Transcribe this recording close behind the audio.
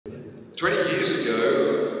20 years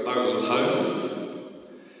ago, I was at home,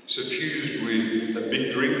 suffused with a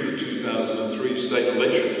victory in the 2003 state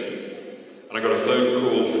election, and I got a phone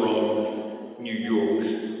call from New York.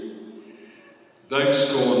 Don't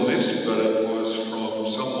scorn this, but it was from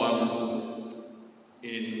someone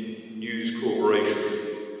in News Corporation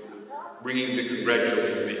ringing to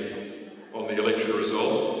congratulate me on the election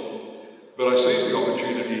result. But I seized the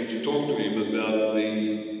opportunity to talk to him about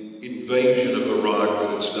the invasion of Iraq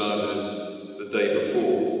that had started the day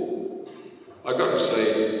before. I've got to say,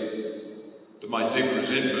 to my deep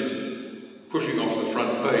resentment, pushing off the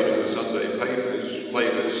front page of the Sunday papers,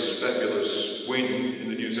 Labor's fabulous win in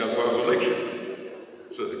the New South Wales election.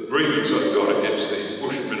 So the grievance I've got against the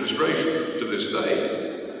Bush administration to this day.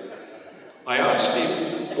 I asked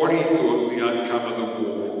him what he thought the outcome of the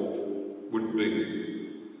war would be.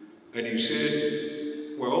 And he said,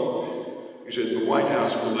 the White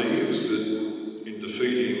House believes that in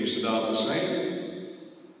defeating Saddam Hussein,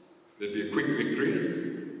 there'd be a quick victory,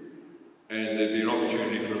 and there'd be an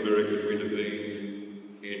opportunity for America to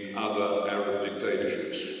intervene in other Arab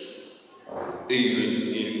dictatorships,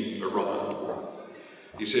 even in Iran.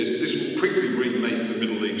 He said, this will quickly remake the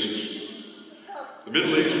Middle East. The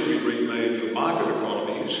Middle East will be remade for market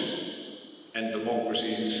economies and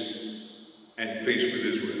democracies and peace with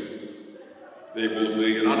Israel. There will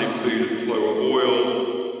be an unimpeded flow of oil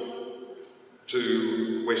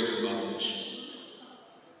to Western markets.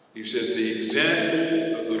 He said the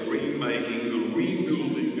example of the remaking, the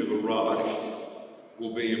rebuilding of Iraq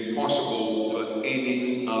will be impossible for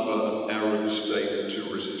any other Arab state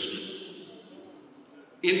to resist.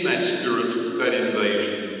 In that spirit, that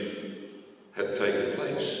invasion had taken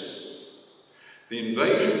place. The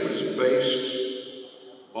invasion was based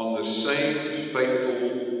on the same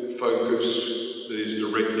fateful focus that is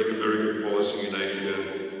directing American policy in Asia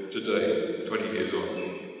today, 20 years on.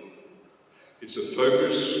 It's a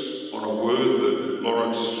focus on a word that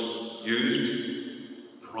Lawrence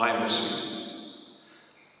used, primacy.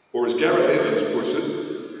 Or as Gareth Evans puts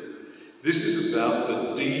it, this is about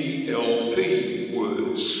the DLP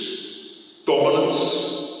words: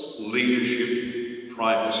 dominance, leadership,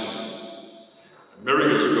 primacy.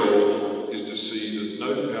 America's goal is to see that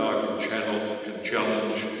no power can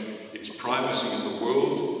challenge its primacy in the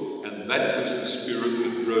world, and that was the spirit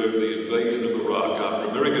that drove the invasion of Iraq. After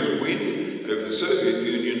America's win over the Soviet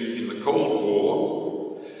Union in the Cold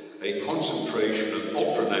War, a concentration of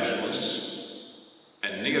ultranationalists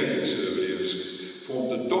and neoconservatives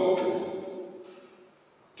formed a doctrine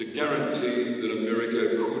to guarantee that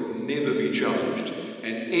America could never be challenged,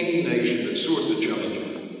 and any nation that sought to challenge it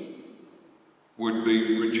would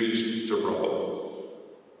be reduced to rubble.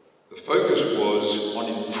 The focus was on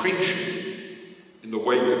entrenching, in the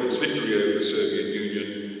wake of its victory over the Soviet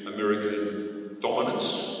Union, American dominance,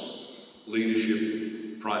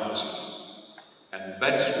 leadership, primacy. And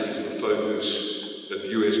that's what is the focus of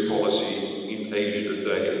US policy in Asia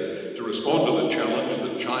today, to respond to the challenge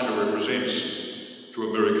that China represents to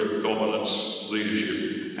American dominance,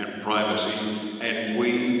 leadership, and primacy, and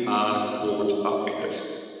we are caught up in it.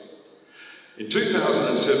 In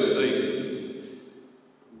 2017,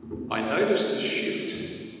 I noticed a shift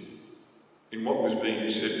in what was being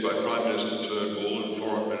said by Prime Minister Turnbull and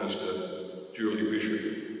Foreign Minister Julie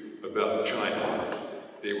Bishop about China.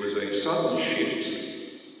 There was a sudden shift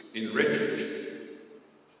in rhetoric,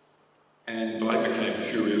 and I became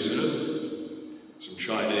curious in it. Some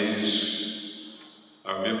Chinese,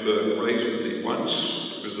 I remember, raised me once,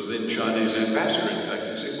 it was the then Chinese ambassador, in fact,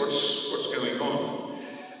 and said, what's going on?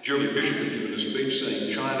 Julie Bishop had given a speech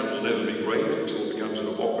saying China will never be great until it becomes a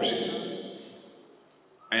democracy.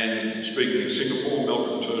 And speaking of Singapore,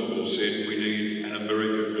 Malcolm Turnbull said we need an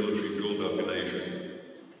American military build-up in Asia.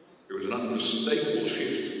 It was an unmistakable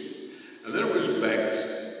shift. And then it was backed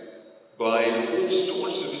by all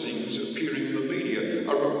sorts of things appearing in the media.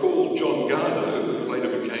 I recall John Garneau, who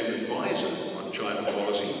later became advisor on China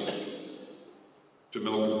policy to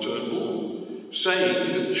Malcolm Turnbull,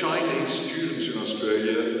 saying that Chinese students in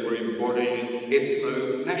Australia were embodying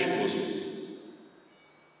ethno-nationalism.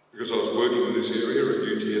 Because I was working in this area at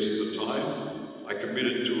UTS at the time, I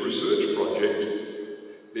committed to a research project.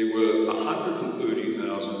 There were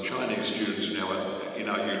 130,000 Chinese students in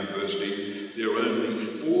our university. There were only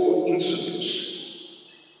 4 incidents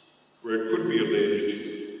where it could be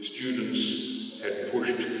alleged students had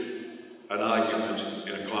pushed an argument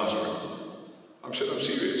in a classroom. I'm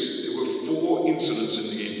serious. There were 4 incidents in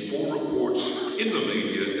the end, 4 reports in the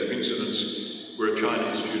media of incidents where a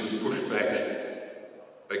Chinese student pushed back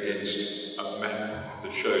against a map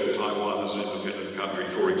that showed Taiwan as an independent country,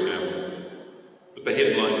 for example. But the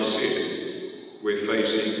headline said, we're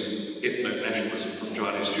facing ethno-nationalism from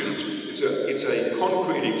Chinese students. It's a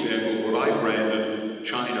concrete example of what I branded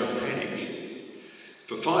China panic.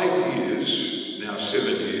 For 5 years, now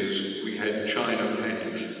 7 years, we had China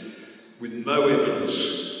panic with no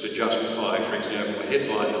evidence to justify, for example, a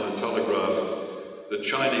headline in the Telegraph that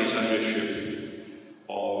Chinese ownership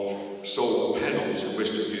of solar panels in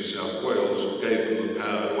Western New South Wales gave them the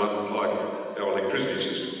power to unplug our electricity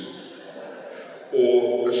system.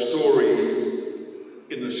 Or a story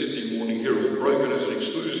in the Sydney Morning Herald, broken as an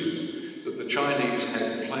exclusive, that the Chinese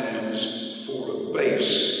had plans for a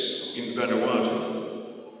base in Vanuatu.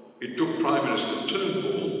 It took Prime Minister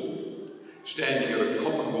Turnbull standing at a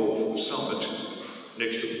Commonwealth summit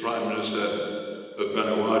next to the Prime Minister of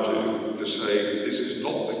Vanuatu to say this is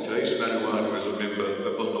not the case. Vanuatu is a member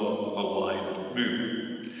of the non-aligned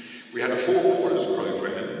movement. We had a Four Quarters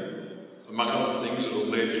program, among other things, that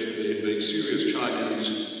alleged that there had been serious Chinese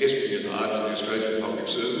espionage in the Australian Public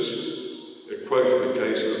Service. It quoted the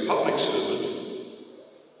case of a public servant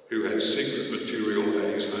who had secret material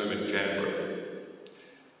at his home in Canberra.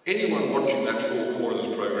 Anyone watching that Four Quarters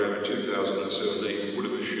program in 2017 would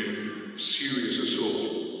have assumed serious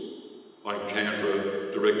assault on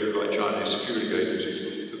Canberra directed by Chinese security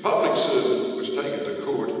agencies. The public servant was taken to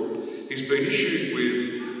court. He's been issued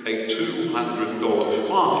with a $200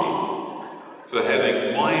 fine for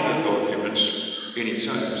having minor documents in his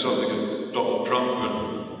home, something that Donald Trump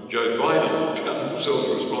and Joe Biden found themselves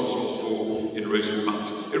responsible for in recent months.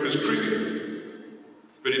 It was trivial.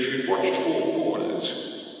 But if you'd watched Four Quarters,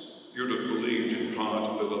 you'd have believed in part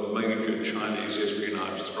of a major Chinese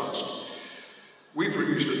espionage thrust. We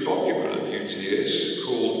produced a document at UTS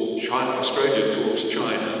called Australia Talks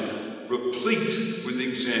China, replete with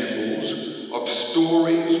examples of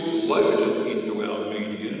stories loaded into our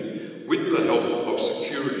media with the help of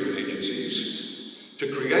security agencies to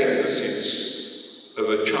create the sense of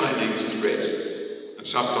a Chinese threat. And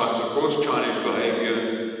sometimes, of course, Chinese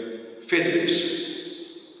behaviour fed this.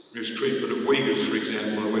 Mistreatment of Uyghurs, for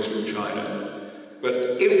example, in Western China. But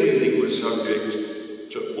everything was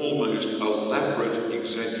subject to almost elaborate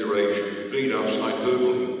exaggeration, beat-ups,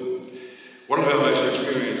 hyperbole. One of our most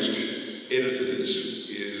experienced editors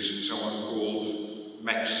is someone called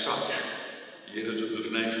Max Such. He edited the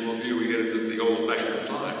Financial Review, he edited the old National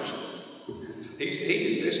Times.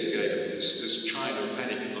 He investigated this China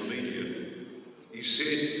panic in the media. He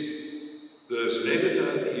said, as an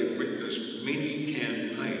editor, he had witnessed many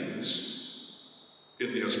campaigns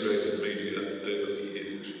in the Australian media over the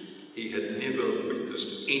years. He had never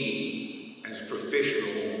witnessed any as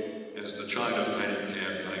professional as the China panic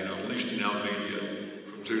campaign unleashed in our media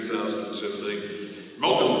from 2017.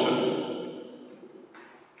 Malcolm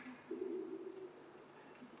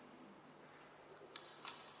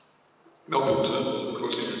Turnbull, of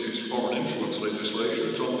course, introduced foreign influence legislation.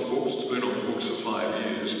 It's on the books. It's been on the books for 5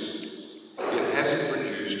 years. It hasn't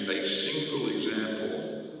produced a single example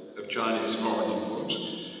of Chinese foreign influence,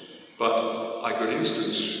 but I could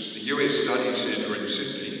instance the US Study Centre in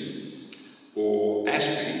Sydney, or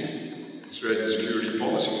ASPI, Australian Security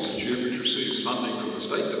Policy Institute, which receives funding from the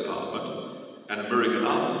State Department and American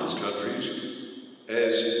armaments countries,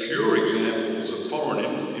 as pure examples of foreign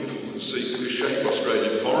influence seeking to shape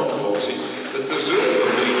Australian foreign policy that deserve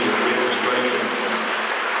immediate registration.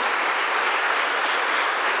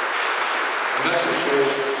 And that's before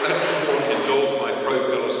I indulge my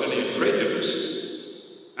pro-Palestinian prejudice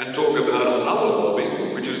and talk about another lobby,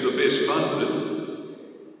 which is the best funded,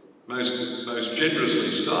 most generously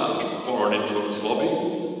staffed foreign influence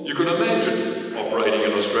lobby you can imagine operating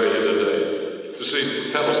in Australia today, to see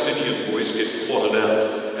the Palestinian voice gets plotted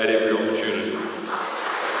out at every opportunity.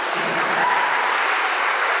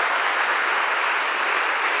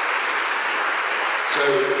 So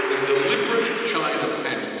the deliberate China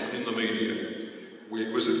panic in the media,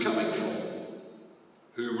 where was it coming from?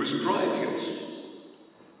 Who was driving it?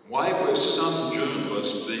 Why were some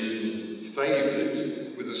journalists being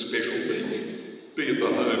favoured with a special link? Be at the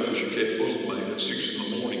home of Shaked Musselman at 6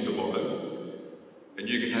 in the morning tomorrow, and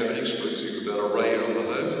you can have an exclusive about a raid on the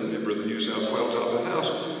home of a member of the New South Wales Upper House.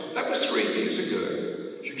 That was 3 years ago.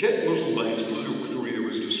 Shaked Musselman's political career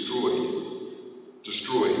was destroyed.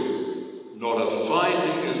 Not a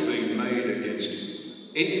finding has been made against him.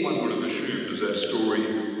 Anyone would have assumed, as that story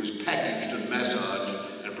was packaged and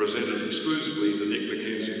massaged and presented exclusively to Nick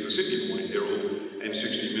McKenzie of the Sydney Morning Herald and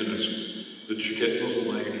 60 Minutes, that Shaked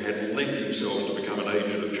Musselman had lent himself to become an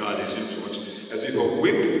agent of Chinese influence, as if a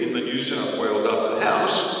whip in the New South Wales Upper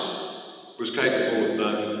House was capable of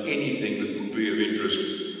knowing anything that would be of interest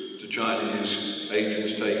to Chinese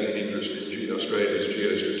agents taking an interest in Australia's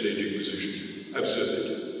geostrategic position.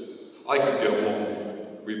 Absurd. I could go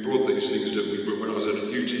on. We brought these things when I was at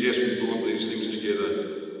UTS, we brought these things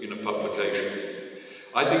together in a publication.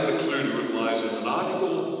 I think the clue to it lies in an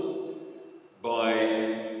article by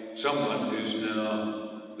someone who's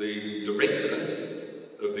now the director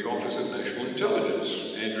of the Office of National Intelligence,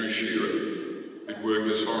 Andrew Shearer, who'd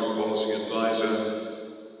worked as foreign policy advisor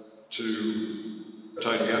to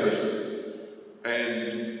Tony Abbott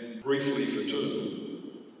and briefly for Toon.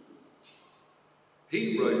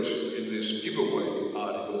 He wrote in this giveaway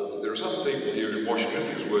article, there are some people here in Washington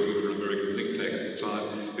who's working for an American think tank at the time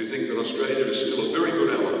who think that Australia is still a very good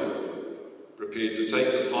ally, prepared to take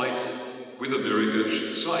the fight with America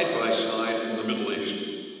side by side in the Middle East.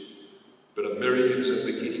 But Americans are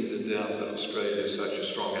beginning to doubt that Australia is such a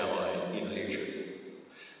strong ally in Asia.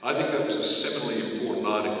 I think that was a seminally important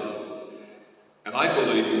article. And I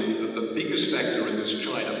believe that the biggest factor in this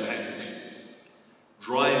China panic,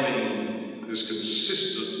 driving this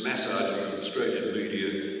consistent massaging of Australian media,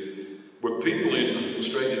 were people in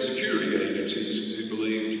Australian security agencies who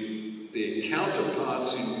believed their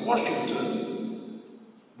counterparts in Washington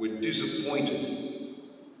were disappointed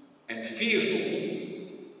and fearful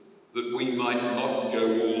that we might not go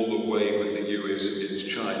all the way with the US against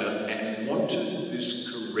China and wanted this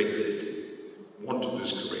corrected.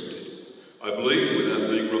 I believe, without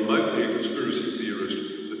being remotely a conspiracy theorist,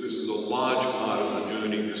 that this is a large part of the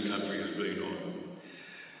journey this country has been on.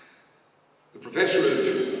 The professor of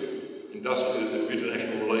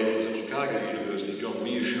international relations at Chicago University, John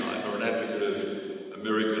Mearsheimer, an advocate of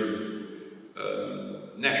American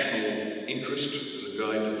national interest as a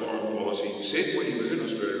guide to foreign policy, said when he was in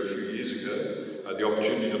Australia a few years ago, I had the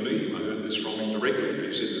opportunity to meet him, I heard this from him directly, but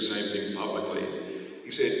he said the same thing publicly.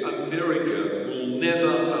 He said, America will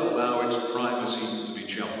never allow its primacy to be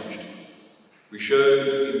challenged. We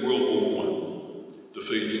showed in World War I,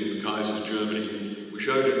 defeating the Kaiser's Germany. We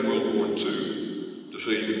showed in World War II,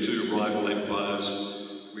 defeating two rival empires.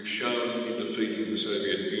 We've shown in defeating the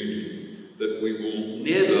Soviet Union that we will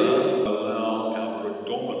never allow our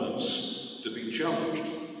predominance to be challenged.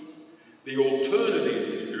 The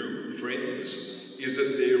alternative view, friends, is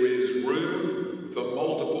that there is room for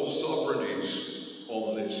multiple sovereignties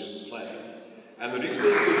on this planet. And that if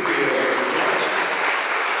there could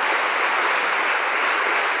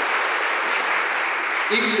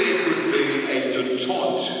be a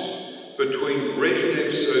detente between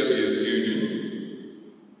Brezhnev's Soviet Union,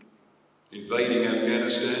 invading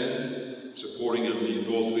Afghanistan, supporting the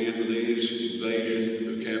North Vietnamese invasion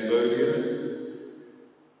of Cambodia,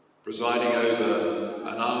 presiding over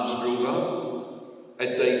an arms build-up, a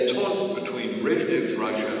detente between Brezhnev's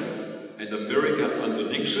Russia and America under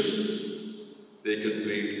Nixon, there can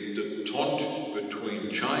be detente between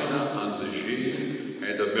China under Xi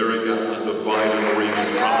and America under Biden or even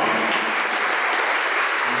Trump.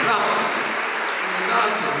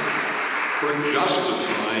 Nothing could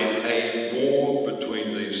justify a war between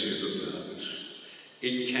these superpowers.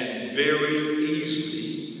 It can very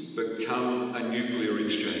easily become a nuclear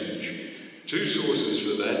exchange. Two sources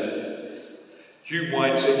for that. Hugh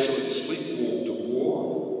White's excellent Sleepwalk to War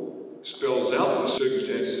spells out the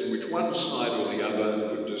circumstances in which one side or the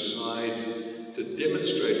other could decide to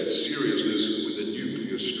demonstrate its seriousness with a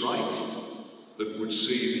nuclear strike that would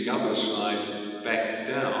see the other side back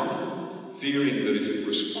down, fearing that if it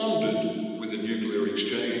responded with a nuclear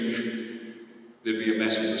exchange, there'd be a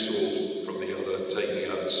massive assault from the other, taking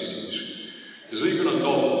out cities. There's even a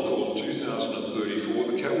novel called 2034.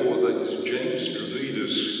 The co-author is James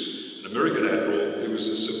Stavridis, an American admiral who was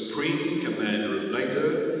the supreme commander of NATO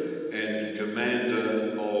and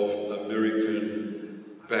commander of American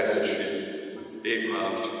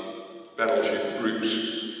battleship groups,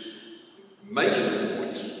 making the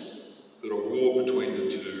point that a war between the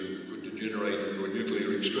two could degenerate into a nuclear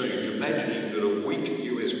exchange, imagining that a weak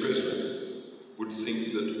US president would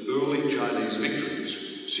think that early Chinese victories,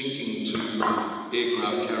 sinking two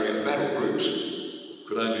aircraft carrier battle groups,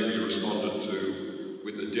 could only be responded to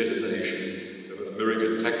with the detonation of an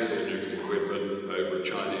American tactical nuclear weapon over a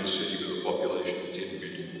Chinese city with a population of 10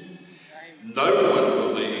 million. No one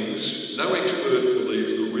believes, no expert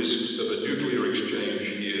believes the risks of a nuclear exchange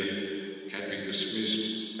here can be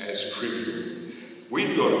dismissed as trivial.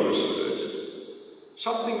 We've got to assert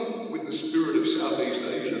something with the spirit of Southeast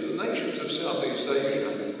Asia. The nations of Southeast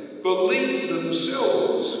Asia believe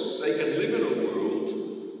themselves they can live in a world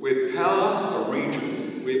where power, a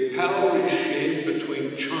region, where power is shared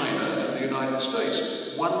between China and the United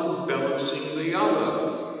States, one balancing the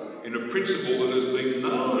other, in a principle that has been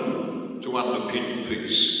known to underpin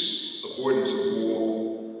peace, avoidance of war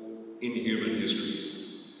in human history.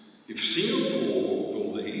 If Singapore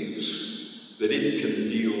believes that it can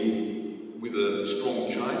deal with a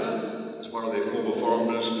strong China, as one of their former foreign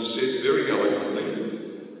ministers said very eloquently,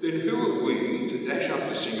 then who are we to dash up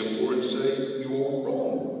to Singapore and say, you're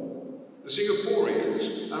wrong? The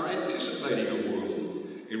Singaporeans are anticipating a world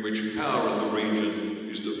in which power in the region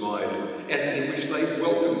is divided, and in which they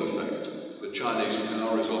welcome the fact that Chinese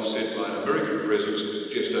power is offset by an American presence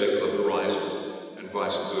just over the horizon, and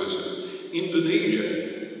vice versa.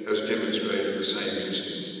 Indonesia has demonstrated the same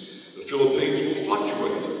instinct. The Philippines will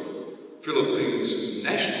fluctuate. Philippines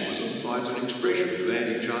nationalism finds an expression of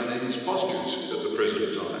anti-Chinese postures at the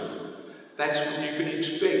present time. That's what you can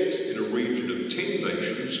expect in a region of 10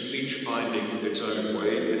 nations, each finding its own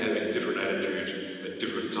way and having different attitudes at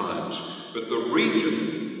different times. But the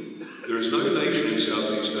region, there is no nation in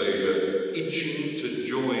Southeast Asia itching to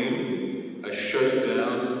join a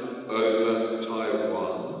showdown over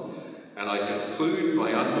Taiwan. And I conclude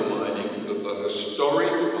by underlining that the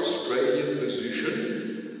historic Australian position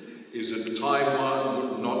is that Taiwan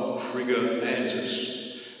would not trigger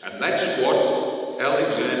AUKUS. And that's what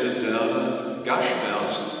Alexander Downer gushed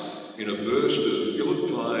out in a burst of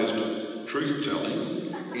ill-advised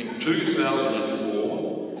truth-telling in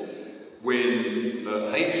 2004 when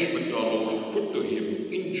Hamish MacDonald put to him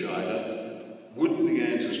in China, would the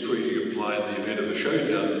AUKUS treaty apply in the event of a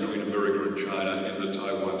showdown between America and China in the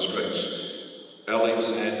Taiwan Straits?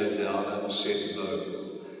 Alexander Downer said no.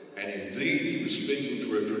 And indeed, he was speaking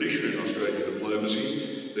for a tradition in Australian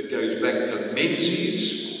diplomacy that goes back to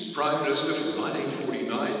Menzies, Prime Minister from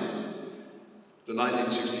 1949 to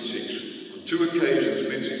 1966. On 2 occasions,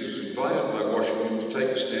 Menzies was invited by Washington to take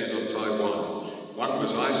a stand on Taiwan. One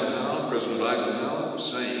was President Eisenhower,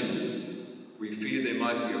 saying, we fear there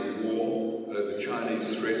might be a war over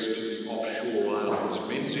Chinese threats to the offshore islands.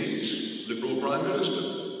 Menzies, Liberal Prime Minister,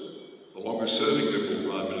 the longest-serving Liberal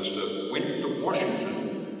Prime Minister, went to Washington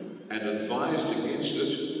and advised against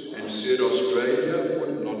it and said Australia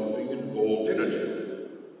would not be involved in it.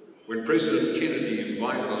 When President Kennedy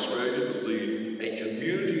invited Australia to lead a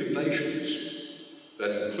community of nations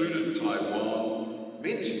that included Taiwan,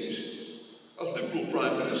 Menzies, a Liberal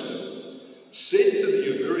Prime Minister, said to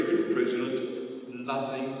the American President,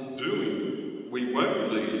 nothing doing. We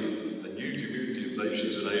won't lead a new community of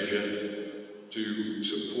nations in Asia to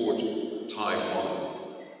support Taiwan.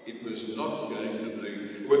 It was not going to be.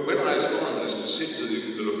 When I as Foreign Minister said to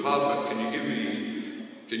the department, can you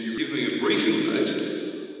give me a briefing note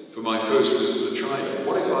for my first visit to China?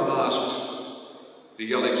 What if I'm asked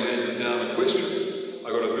the Alexander Downer question? I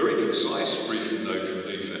got a very concise briefing note from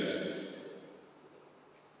DFAT.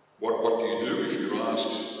 What do you do if you're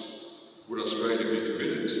asked, would Australia be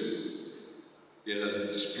committed in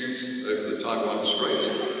a dispute over the Taiwan Strait?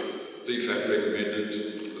 DFAT recommended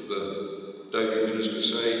that the Doping Minister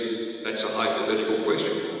say, that's a hypothetical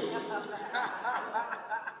question.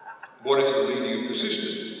 What if the leading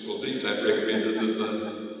persisted? Well, DFAT recommended that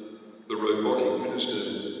the robotic minister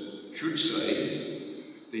should say,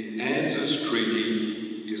 the AUKUS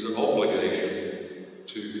treaty is an obligation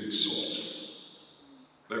to consult.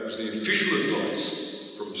 That was the official advice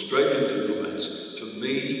from Australian diplomats to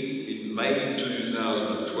me in May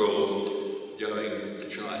 2012 going to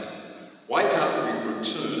China. Why can't we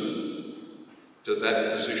return to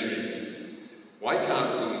that positioning? Why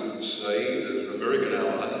can't we say, as an American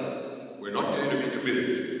ally, we're not going to be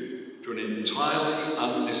committed to an entirely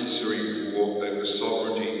unnecessary war over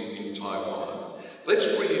sovereignty in Taiwan? Let's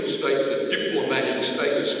reinstate the diplomatic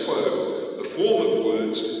status quo, the form of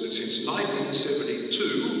words that since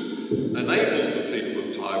 1972 enabled the people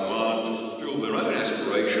of Taiwan to fulfill their own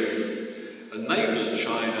aspiration, enabled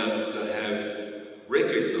China to have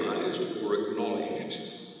recognised or acknowledged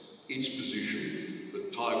its position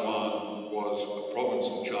that Taiwan was a province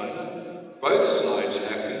of China. Both sides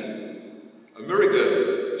happy.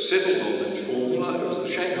 America settled on that formula. It was the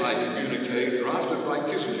Shanghai Communique drafted by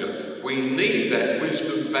Kissinger. We need that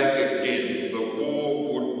wisdom back again. The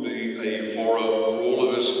war would be a horror for all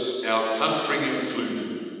of us, our country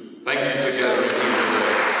included. Thank you for gathering here.